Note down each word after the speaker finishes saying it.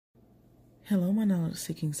Hello, my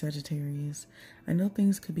knowledge-seeking Sagittarius. I know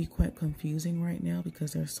things could be quite confusing right now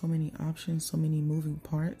because there's so many options, so many moving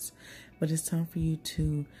parts, but it's time for you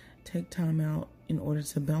to take time out in order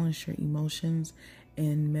to balance your emotions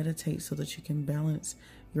and meditate so that you can balance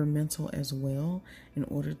your mental as well in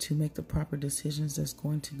order to make the proper decisions that's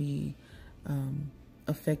going to be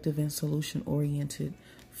effective and solution-oriented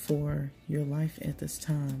for your life at this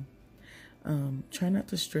time. Try not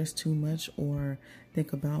to stress too much or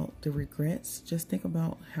think about the regrets. Just think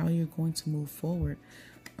about how you're going to move forward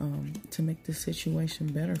to make this situation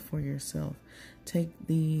better for yourself. Take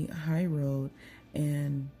the high road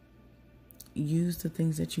and use the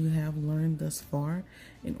things that you have learned thus far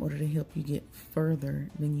in order to help you get further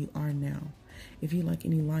than you are now. If you like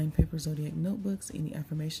any line paper, zodiac notebooks, any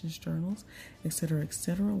affirmations journals, etc.,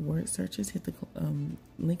 word searches, hit the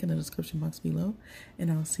link in the description box below,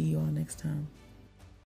 and I'll see you all next time.